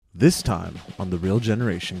This time on The Real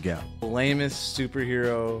Generation Gap. Lamest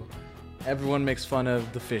superhero. Everyone makes fun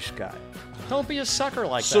of the fish guy. Don't be a sucker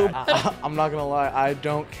like So that. I'm not gonna lie, I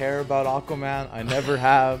don't care about Aquaman. I never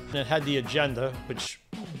have. It had the agenda, which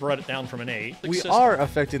brought it down from an 8. We are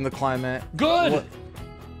affecting the climate. Good! What-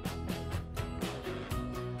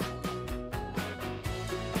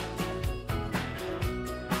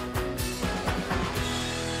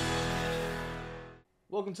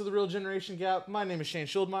 Welcome to The Real Generation Gap. My name is Shane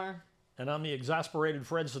Schildmeyer, And I'm the exasperated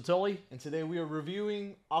Fred Satilli. and today we are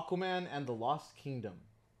reviewing Aquaman and the Lost Kingdom.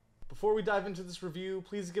 Before we dive into this review,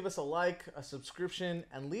 please give us a like, a subscription,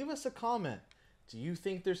 and leave us a comment. Do you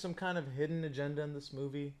think there's some kind of hidden agenda in this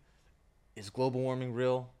movie? Is global warming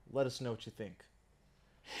real? Let us know what you think.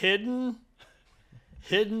 Hidden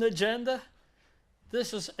agenda?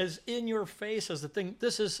 This is as in your face as the thing.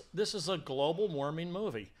 This is a global warming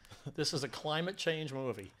movie. This is a climate change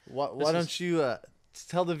movie. Why don't you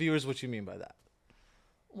tell the viewers what you mean by that?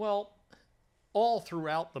 Well, all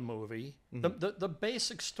throughout the movie, the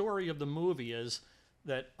basic story of the movie is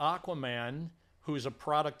that Aquaman, who's a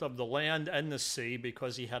product of the land and the sea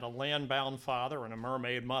because he had a land-bound father and a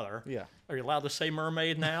mermaid mother. Yeah. Are you allowed to say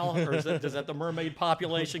mermaid now? Or is that the mermaid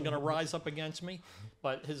population going to rise up against me?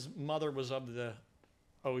 But his mother was of the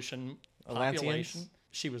ocean population. Atlanteans?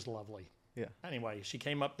 She was lovely. Yeah. Anyway, she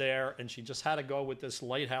came up there and she just had to go with this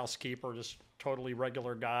lighthouse keeper, this totally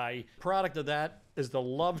regular guy. Product of that is the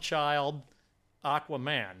love child,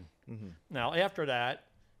 Aquaman. Mm-hmm. Now, after that,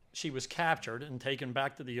 she was captured and taken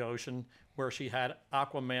back to the ocean where she had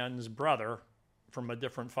Aquaman's brother from a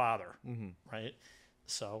different father, right?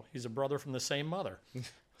 So he's a brother from the same mother.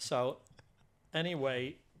 So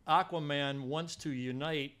anyway, Aquaman wants to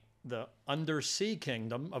unite the undersea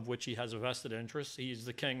kingdom, of which he has a vested interest. He's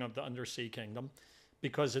the king of the undersea kingdom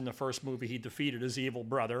because in the first movie he defeated his evil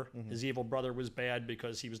brother. His evil brother was bad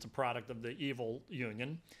because he was the product of the evil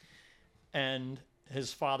union. And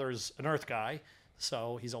his father's an earth guy,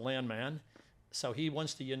 so he's a landman. So he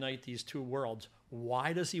wants to unite these two worlds.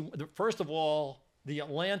 Why does he? First of all, the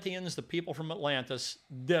Atlanteans, the people from Atlantis,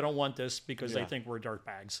 they don't want this because they think we're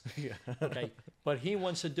dirtbags. Yeah. Okay, but he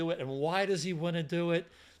wants to do it, and why does he want to do it?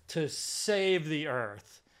 To save the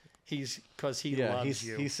earth. Because he loves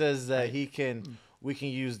you. He says that we can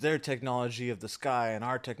use their technology of the sky and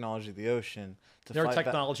our technology of the ocean to their fight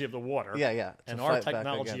technology of the water. Yeah. And our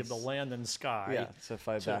technology of the land and sky. to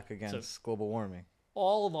fight back against global warming.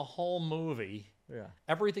 All of the whole movie, Yeah.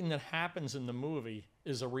 everything that happens in the movie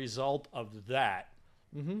is a result of that.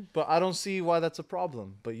 But I don't see why that's a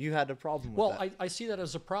problem. But you had a problem with that. Well, I see that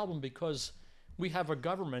as a problem because we have a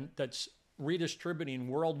government that's redistributing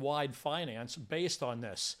worldwide finance based on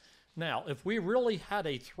this. Now, if we really had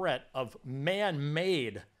a threat of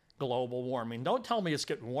man-made global warming, don't tell me it's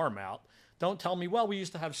getting warm out. Don't tell me, well, we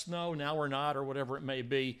used to have snow, now we're not, or whatever it may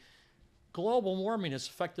be. Global warming is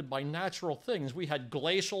affected by natural things. We had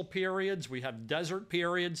glacial periods, we have desert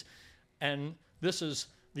periods, and this is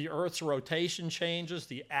the Earth's rotation changes,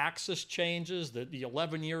 the axis changes, the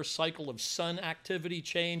 11-year cycle of sun activity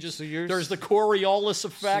changes. So there's the Coriolis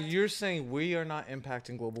effect. So you're saying we are not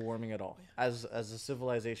impacting global warming at all as a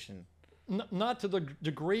civilization? Not to the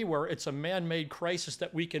degree where it's a man-made crisis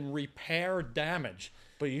that we can repair damage.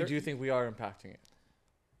 But you do think we are impacting it?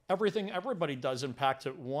 Everybody does impact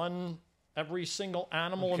it. Every single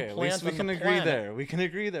animal and At plant least we on can the agree planet. there. We can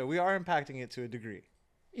agree there. We are impacting it to a degree.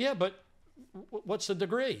 Yeah, but what's the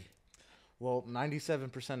degree? Well,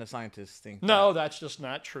 97% of scientists think No, that's just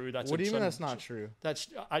not true. What do you mean that's not true?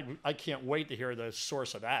 I can't wait to hear the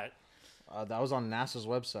source of that. That was on NASA's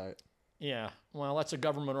website. Yeah, well, that's a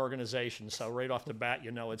government organization, so right off the bat,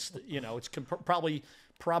 it's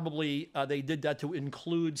probably they did that to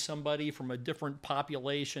include somebody from a different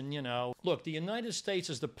population. Look, the United States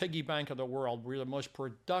is the piggy bank of the world. We're the most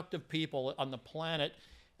productive people on the planet,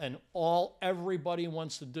 and everybody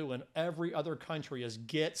wants to do in every other country is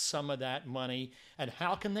get some of that money. And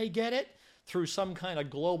how can they get it? Through some kind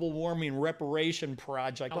of global warming reparation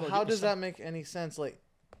project. Well, how does that make any sense? Like,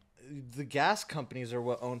 the gas companies are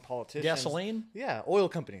what own politicians. Gasoline? Yeah, oil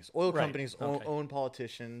companies. Oil Right. companies Okay. own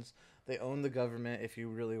politicians. They own the government. If you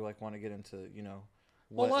really want to get into,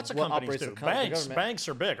 Well, lots of companies operates do. the government. Banks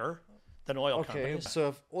are bigger than oil Okay, companies. so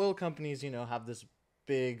if oil companies, have this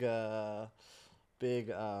big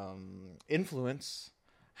influence,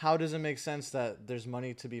 how does it make sense that there's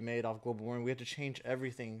money to be made off global warming? We have to change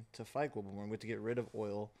everything to fight global warming. We have to get rid of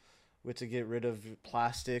oil. We have to get rid of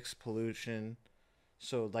plastics, pollution.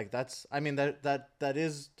 So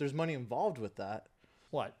there's money involved with that.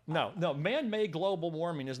 What? No. Man-made global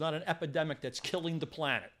warming is not an epidemic that's killing the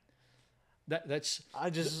planet. That's I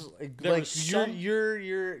just like there's some-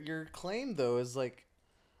 your claim though is like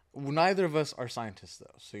neither of us are scientists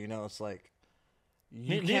though, so it's like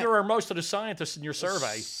neither are most of the scientists in your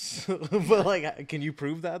survey. But like, can you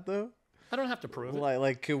prove that though? I don't have to prove it.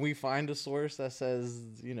 Like, can we find a source that says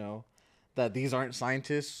that these aren't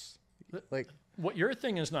scientists? Like, What your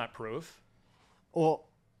thing is not proof. well,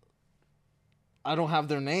 I don't have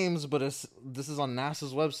their names, but this is on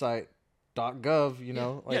NASA's website.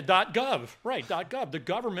 .gov, like, .gov, right? .gov. The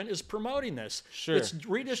government is promoting this. Sure, It's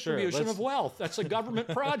redistribution let's- of wealth. That's a government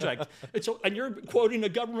project. And you're quoting a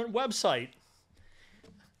government website.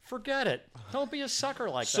 Forget it. Don't be a sucker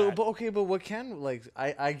like that. But what can, like,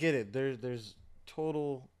 I get it. There's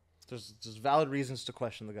valid reasons to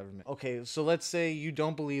question the government. Okay, so let's say you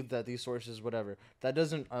don't believe that these sources, whatever. That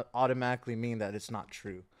doesn't automatically mean that it's not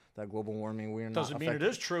true. That global warming, we're not Doesn't mean it affected.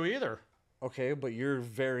 is true either. Okay, but you're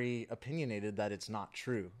very opinionated that it's not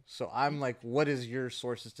true. So I'm like, what is your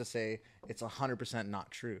sources to say it's 100% not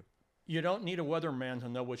true? You don't need a weatherman to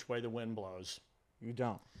know which way the wind blows. You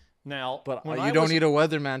don't. Now, But when you I don't was- need a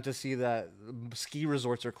weatherman to see that ski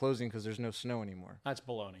resorts are closing because there's no snow anymore. That's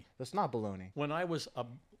baloney. That's not baloney. When I was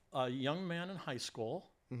a young man in high school,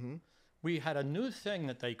 we had a new thing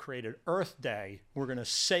that they created, Earth Day. We're going to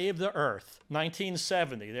save the Earth.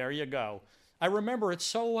 1970, there you go. I remember it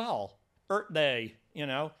so well. Earth Day,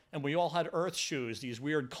 and we all had Earth shoes, these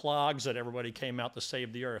weird clogs that everybody came out to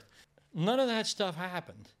save the Earth. None of that stuff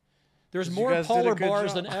happened. There's You more guys did a polar good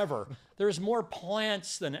bars job. than ever. There's more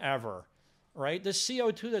plants than ever, right? The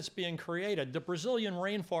CO2 that's being created, the Brazilian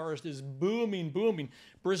rainforest is booming.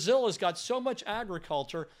 Brazil has got so much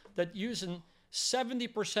agriculture that using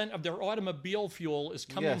 70% of their automobile fuel is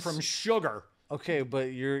coming Yes. from sugar. Okay,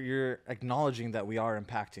 but you're acknowledging that we are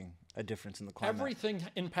impacting a difference in the climate. Everything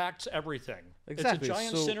impacts everything. Exactly. It's a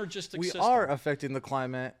giant So synergistic we system. are affecting the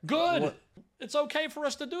climate. Good. What- It's okay for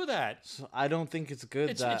us to do that. So I don't think it's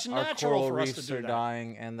good It's that our natural coral for us to reefs do are that.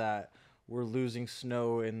 dying and that we're losing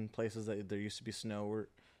snow in places that there used to be snow. We're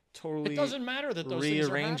totally It doesn't matter that those things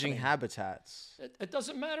are rearranging happening. habitats. It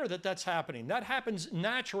doesn't matter that that's happening. That happens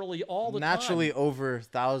naturally all the Naturally time. over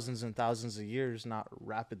thousands and thousands of years, not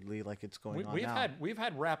rapidly like it's going on now. We've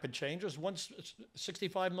had rapid changes. Once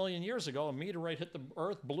 65 million years ago, a meteorite hit the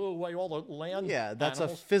Earth, blew away all the land. Yeah, that's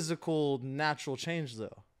animals. a physical, natural change,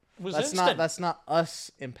 though. It was That's instant. not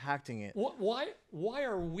us impacting it. Why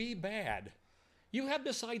are we bad? You have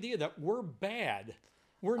this idea that we're bad.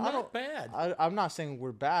 We're not bad. I'm not saying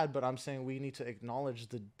we're bad, but I'm saying we need to acknowledge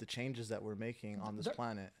the changes that we're making on this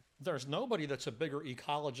planet. There's nobody that's a bigger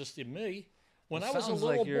ecologist than me. When It I was a sounds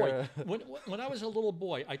little like you're boy, when I was a little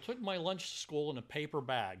boy, I took my lunch to school in a paper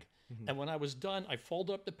bag. And when I was done, I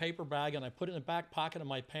folded up the paper bag and I put it in the back pocket of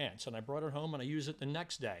my pants. And I brought it home and I used it the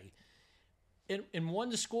next day. In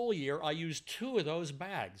one school year, I used 2 of those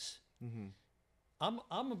bags. I'm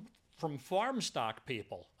from farm stock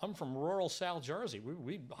people. I'm from rural South Jersey.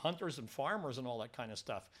 We hunters and farmers and all that kind of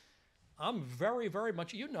stuff. I'm very, very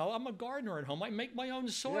much, I'm a gardener at home. I make my own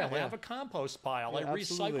soil. Yeah, I yeah. have a compost pile. Yeah, I recycle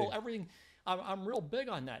absolutely. everything. I'm real big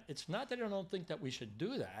on that. It's not that I don't think that we should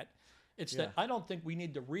do that. It's that I don't think we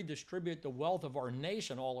need to redistribute the wealth of our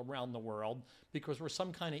nation all around the world because we're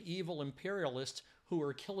some kind of evil imperialists who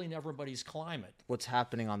are killing everybody's climate. What's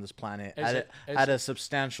happening on this planet As at a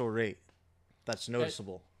substantial rate that's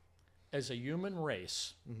noticeable. As a human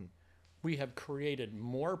race, we have created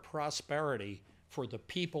more prosperity for the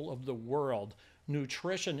people of the world.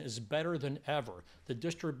 Nutrition is better than ever. The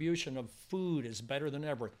distribution of food is better than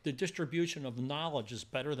ever. The distribution of knowledge is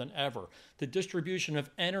better than ever. The distribution of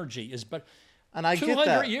energy is better. And I get 200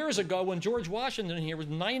 that. years ago, when George Washington here was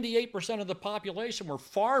 98% of the population were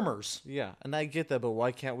farmers. Yeah, and I get that, but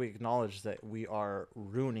why can't we acknowledge that we are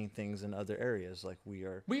ruining things in other areas? Like we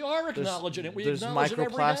are Acknowledging it. We there's acknowledge it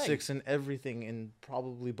every day. microplastics in everything, and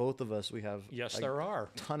probably both of us we have Yes, like, there are.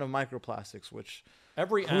 a ton of microplastics, which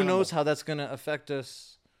Every who animal. knows how that's gonna affect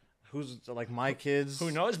us? Who's like my kids? Who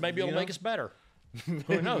knows? Maybe it'll you know? make us better.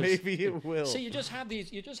 Who knows? Maybe it will. See, you just have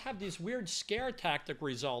these weird scare tactic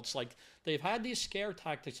results. Like they've had these scare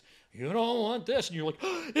tactics. You don't want this, and you're like,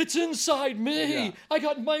 it's inside me. Yeah. I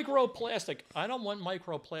got microplastic. I don't want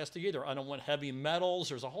microplastic either. I don't want heavy metals.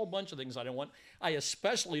 There's a whole bunch of things I don't want. I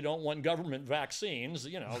especially don't want government vaccines.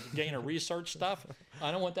 Gain of research stuff.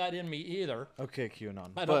 I don't want that in me either. Okay, QAnon.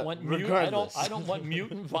 I But don't want regardless. I don't want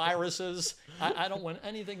mutant viruses. I don't want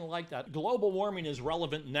anything like that. Global warming is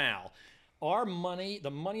relevant now. Our money, the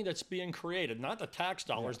money that's being created, not the tax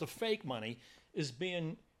dollars, the fake money, is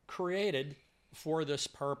being created for this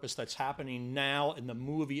purpose that's happening now, and the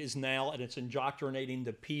movie is now, and it's indoctrinating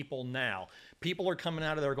the people now. People are coming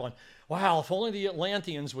out of there going, wow, if only the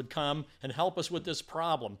Atlanteans would come and help us with this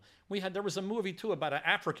problem. There was a movie too about an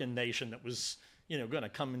African nation that was, going to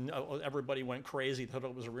come, and everybody went crazy, thought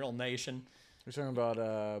it was a real nation. You're talking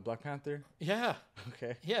about Black Panther? Yeah.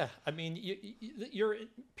 Okay. Yeah. I mean,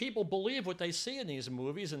 people believe what they see in these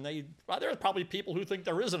movies, and there are probably people who think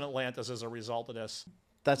there is an Atlantis as a result of this.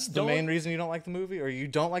 That's the main reason you don't like the movie, or you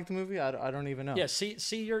don't like the movie? I don't even know. Yeah. See,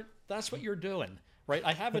 that's what you're doing, right?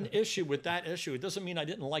 I have an issue with that issue. It doesn't mean I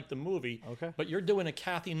didn't like the movie. Okay. But you're doing a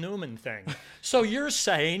Kathy Newman thing. So you're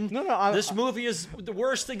saying this movie is the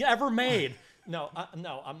worst thing ever made. No,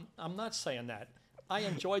 I'm not saying that. I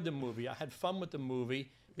enjoyed the movie. I had fun with the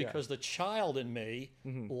movie because the child in me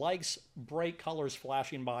likes bright colors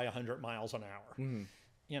flashing by 100 miles an hour.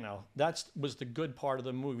 That was the good part of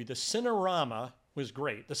the movie. The Cinerama was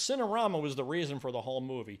great. The Cinerama was the reason for the whole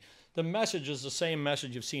movie. The message is the same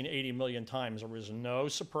message you've seen 80 million times. There was no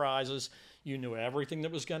surprises. You knew everything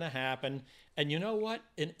that was going to happen. And you know what?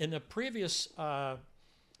 In the previous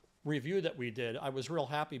review that we did, I was real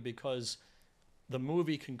happy because the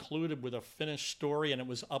movie concluded with a finished story, and it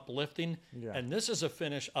was uplifting. Yeah. And this is a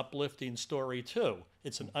finished, uplifting story too.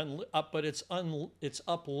 It's it's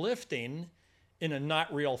uplifting in a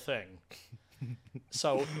not real thing.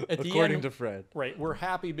 So at the end, according to Fred, right? We're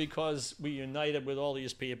happy because we united with all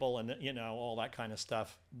these people, and all that kind of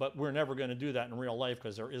stuff. But we're never going to do that in real life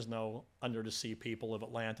because there is no under the sea people of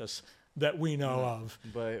Atlantis that we know of.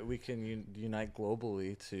 But we can unite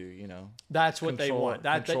globally to, That's what they want.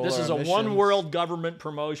 This is a one world government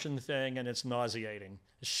promotion thing, and it's nauseating.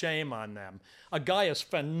 Shame on them. A guy as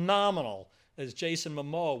phenomenal as Jason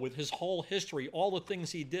Momoa, with his whole history, all the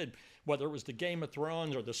things he did, whether it was the Game of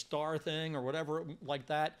Thrones or the Star thing or whatever like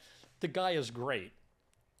that, the guy is great.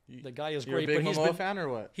 The guy is great. You're a big Momoa fan or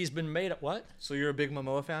what? He's been made at what? So you're a big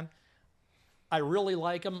Momoa fan? I really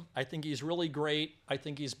like him. I think he's really great. I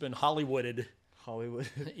think he's been Hollywooded. Hollywood?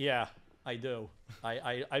 Yeah, I do.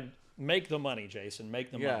 I make the money, Jason.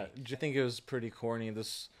 Make the money. Yeah, I think it was pretty corny.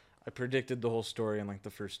 I predicted the whole story in like the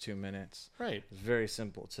first 2 minutes. Right. It's very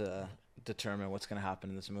simple to determine what's going to happen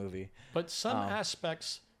in this movie. But some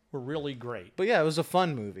aspects were really great. But yeah, it was a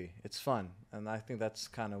fun movie. It's fun. And I think that's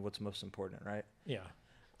kind of what's most important, right? Yeah.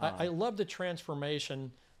 I love the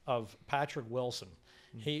transformation of Patrick Wilson.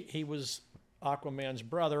 He was Aquaman's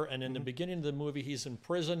brother, and in the beginning of the movie, he's in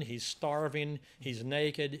prison, he's starving, he's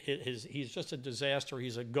naked, he's just a disaster,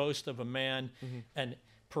 he's a ghost of a man, and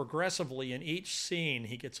progressively in each scene,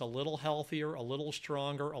 he gets a little healthier, a little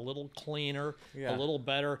stronger, a little cleaner, a little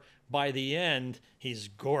better. By the end, he's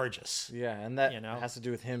gorgeous. Yeah, and that has to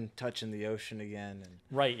do with him touching the ocean again. And,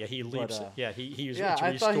 right, yeah, he leaps it. Yeah, he was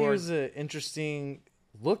I thought he was interesting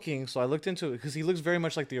looking, so I looked into it because he looks very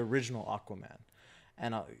much like the original Aquaman.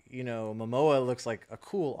 And, Momoa looks like a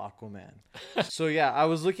cool Aquaman. So, yeah, I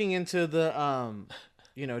was looking into the,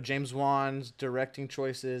 James Wan's directing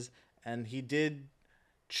choices, and he did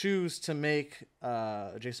choose to make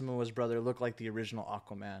Jason Momoa's brother look like the original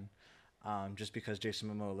Aquaman, just because Jason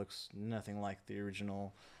Momoa looks nothing like the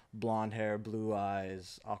original blonde hair, blue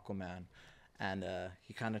eyes Aquaman. And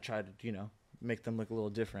he kind of tried to, make them look a little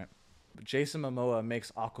different. But Jason Momoa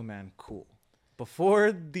makes Aquaman cool.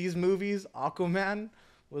 Before these movies, Aquaman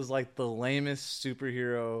was like the lamest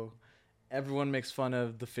superhero. Everyone makes fun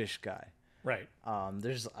of the fish guy. Right.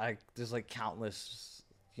 There's like countless,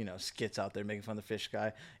 skits out there making fun of the fish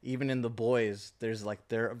guy. Even in The Boys, there's like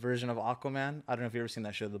their version of Aquaman. I don't know if you've ever seen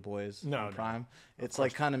that show, The Boys. On Prime. It's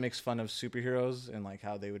like kind of makes fun of superheroes and like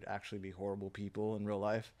how they would actually be horrible people in real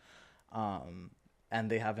life. And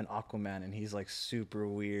they have an Aquaman, and he's like super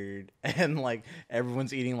weird, and like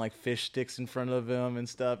everyone's eating like fish sticks in front of him and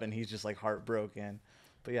stuff, and he's just like heartbroken.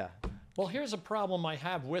 But yeah. Well, here's a problem I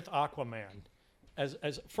have with Aquaman.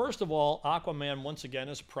 As first of all, Aquaman once again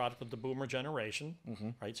is a product of the Boomer generation,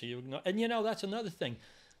 right? So that's another thing.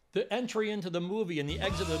 The entry into the movie and the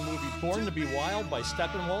exit of the movie, Born to be Wild by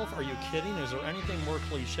Steppenwolf. Are you kidding? Is there anything more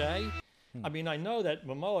cliche? I mean, I know that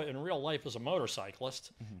Momoa in real life is a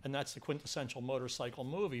motorcyclist, and that's the quintessential motorcycle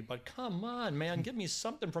movie. But come on, man, give me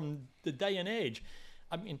something from the day and age.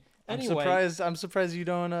 I mean, anyway, I'm surprised you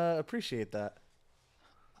don't appreciate that.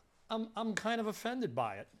 I'm kind of offended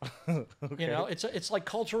by it. Okay. It's like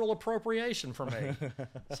cultural appropriation for me.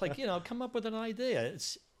 It's like, come up with an idea.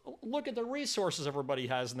 Look at the resources everybody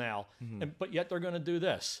has now, but yet they're going to do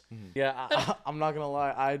this. Yeah, I'm not going to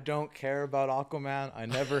lie. I don't care about Aquaman. I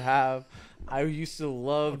never have. I used to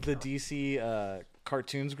love the DC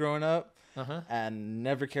cartoons growing up and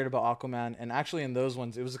never cared about Aquaman. And actually in those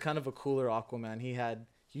ones, it was kind of a cooler Aquaman. He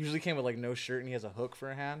He usually came with like no shirt and he has a hook for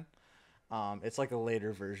a hand. It's like a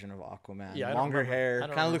later version of Aquaman. Yeah, I don't longer remember- I hair, don't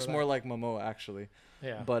kind of looks remember more that. like Momoa actually.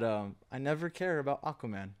 Yeah. But I never care about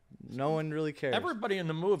Aquaman. No one really cares. Everybody in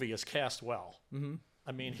the movie is cast well. Mm-hmm.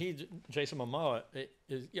 I mean, Jason Momoa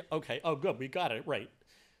is yeah, okay. Oh, good, we got it right.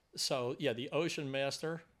 So yeah, the Ocean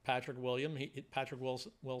Master, Patrick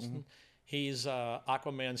Wilson. He's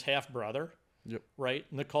Aquaman's half brother. Yep. Right.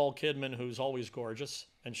 Nicole Kidman, who's always gorgeous,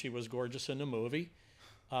 and she was gorgeous in the movie.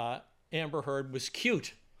 Amber Heard was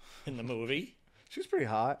cute in the movie. She's pretty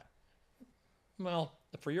hot. Well,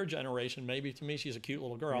 for your generation, maybe. To me, she's a cute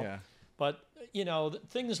little girl. Yeah. But,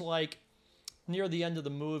 things like near the end of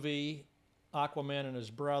the movie, Aquaman and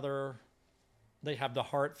his brother, they have the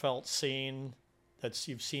heartfelt scene that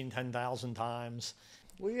you've seen 10,000 times.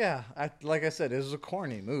 Well, yeah. Like I said, it was a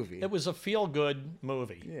corny movie. It was a feel-good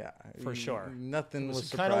movie. Yeah. For sure. Nothing was It's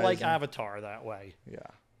kind of surprising. like Avatar that way.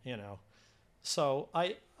 Yeah. So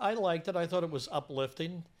I liked it. I thought it was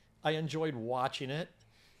uplifting. I enjoyed watching it.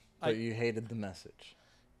 But you hated the message.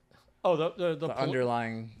 Oh, the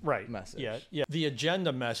underlying right message. Yeah. The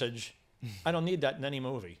agenda message. I don't need that in any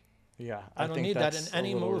movie. Yeah. I don't think need that that's in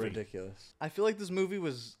any a little movie. ridiculous. I feel like this movie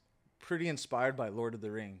was pretty inspired by Lord of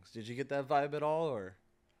the Rings. Did you get that vibe at all, or?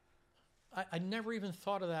 I never even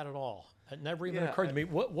thought of that at all. It never even Yeah, occurred to me.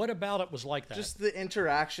 What about it was like that? Just the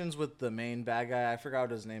interactions with the main bad guy. I forgot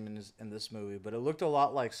what his name in this movie, but it looked a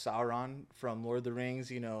lot like Sauron from Lord of the Rings.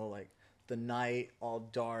 Like the night, all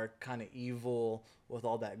dark, kind of evil, with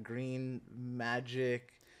all that green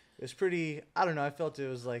magic. It was pretty. I don't know. I felt it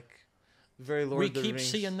was like very Lord of the Rings. We keep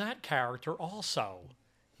seeing that character also.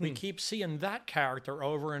 We keep seeing that character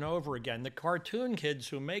over and over again. The cartoon kids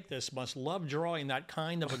who make this must love drawing that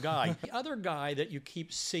kind of a guy. The other guy that you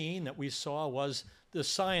keep seeing that we saw was the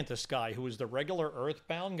scientist guy, who was the regular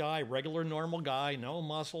earthbound guy, regular normal guy, no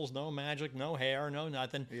muscles, no magic, no hair, no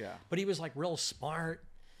nothing. Yeah. But he was like real smart.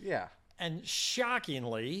 Yeah. And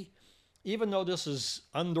shockingly, even though this is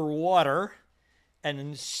underwater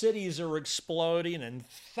and cities are exploding and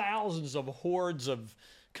thousands of hordes of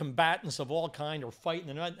combatants of all kind are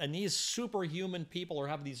fighting, and these superhuman people are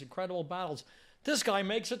having these incredible battles, this guy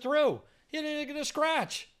makes it through. He didn't get a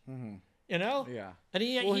scratch. Mm-hmm. Yeah. And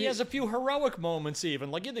he has a few heroic moments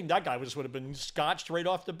even. Like, you think that guy would have been scotched right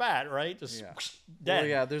off the bat, right? Just dead. Well,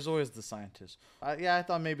 yeah, there's always the scientist. I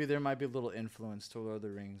thought maybe there might be a little influence to Lord of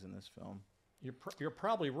the Rings in this film. You're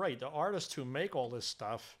probably right. The artists who make all this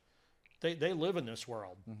stuff, they live in this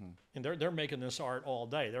world. Mm-hmm. And they're making this art all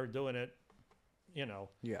day. They're doing it,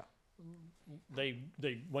 Yeah.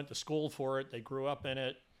 They went to school for it. They grew up in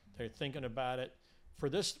it. They're thinking about it.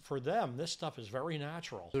 For them, this stuff is very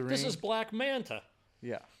natural. This is Black Manta.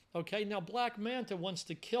 Yeah. Okay, now Black Manta wants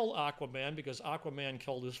to kill Aquaman because Aquaman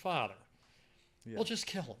killed his father. Yeah. Well, just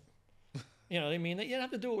kill him. You don't have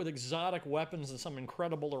to do it with exotic weapons in some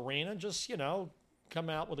incredible arena. Just, come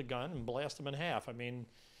out with a gun and blast him in half. I mean,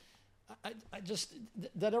 I just,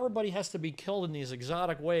 that everybody has to be killed in these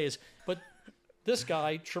exotic ways. But this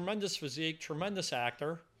guy, tremendous physique, tremendous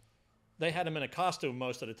actor. They had him in a costume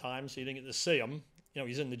most of the time, so you didn't get to see him.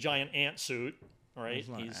 He's in the giant ant suit, right?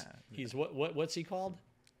 He's what's he called?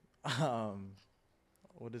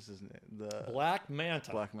 What is his name? The Black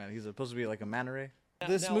Manta. Black Manta. He's supposed to be like a manta ray.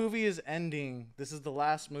 This movie is ending. This is the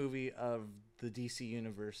last movie of the DC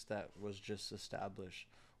universe that was just established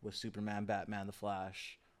with Superman, Batman, The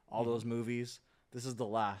Flash, all those movies. This is the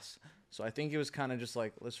last. So I think it was kind of just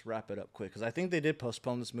like, let's wrap it up quick. Because I think they did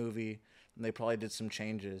postpone this movie, and they probably did some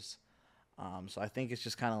changes. So I think it's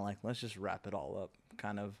just kind of like, let's just wrap it all up.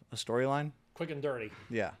 Kind of a storyline. Quick and dirty.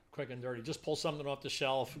 Yeah. Quick and dirty. Just pull something off the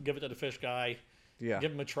shelf, give it to the fish guy. Yeah.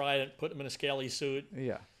 Give him a trident, put him in a scaly suit.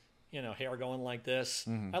 Yeah. Hair going like this.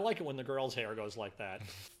 Mm-hmm. I like it when the girl's hair goes like that.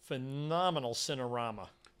 Phenomenal cinerama.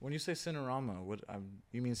 When you say cinerama,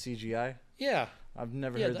 you mean CGI? Yeah. I've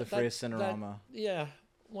never heard the phrase cinerama. Yeah.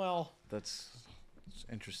 Well, that's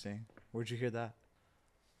interesting. Where'd you hear that?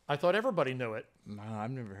 I thought everybody knew it. No,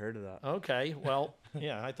 I've never heard of that. Okay, well,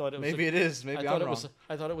 yeah, I thought it was. Maybe it is. Maybe I'm wrong.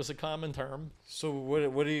 I thought it was a common term. So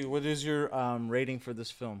what is your rating for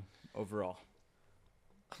this film overall?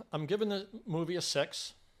 I'm giving the movie a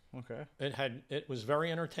 6. Okay. It was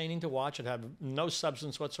very entertaining to watch. It had no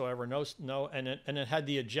substance whatsoever. And it had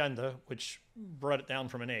the agenda, which brought it down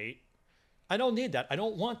from an 8. I don't need that. I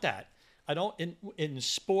don't want that. I don't in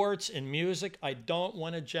sports, in music. I don't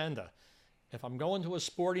want agenda. If I'm going to a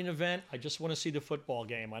sporting event, I just want to see the football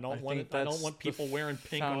game. I don't want people wearing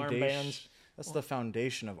pink armbands. That's the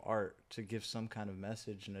foundation of art, to give some kind of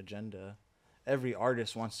message and agenda. Every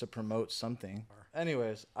artist wants to promote something.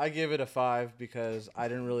 Anyways, I give it a 5 because I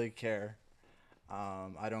didn't really care.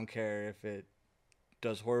 I don't care if it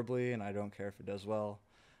does horribly, and I don't care if it does well.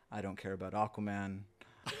 I don't care about Aquaman.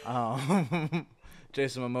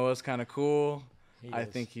 Jason Momoa's kind of cool. I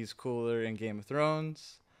think he's cooler in Game of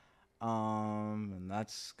Thrones. And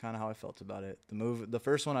that's kind of how I felt about it. The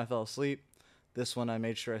first one I fell asleep. This one I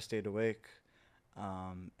made sure I stayed awake.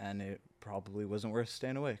 And it probably wasn't worth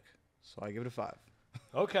staying awake. So I give it a 5.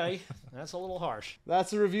 Okay, that's a little harsh.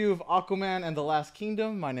 That's a review of Aquaman and the Last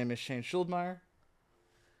Kingdom. My name is Shane Schuldmeyer.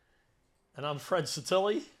 And I'm Fred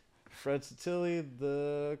Satilli. Fred Satilli,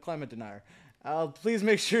 the climate denier. Please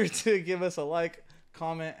make sure to give us a like,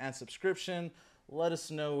 comment, and subscription. Let us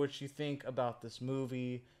know what you think about this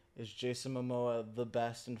movie. Is Jason Momoa the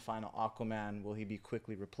best and final Aquaman? Will he be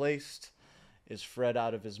quickly replaced? Is Fred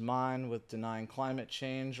out of his mind with denying climate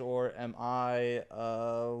change? Or am I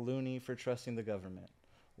loony for trusting the government?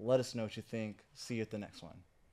 Let us know what you think. See you at the next one.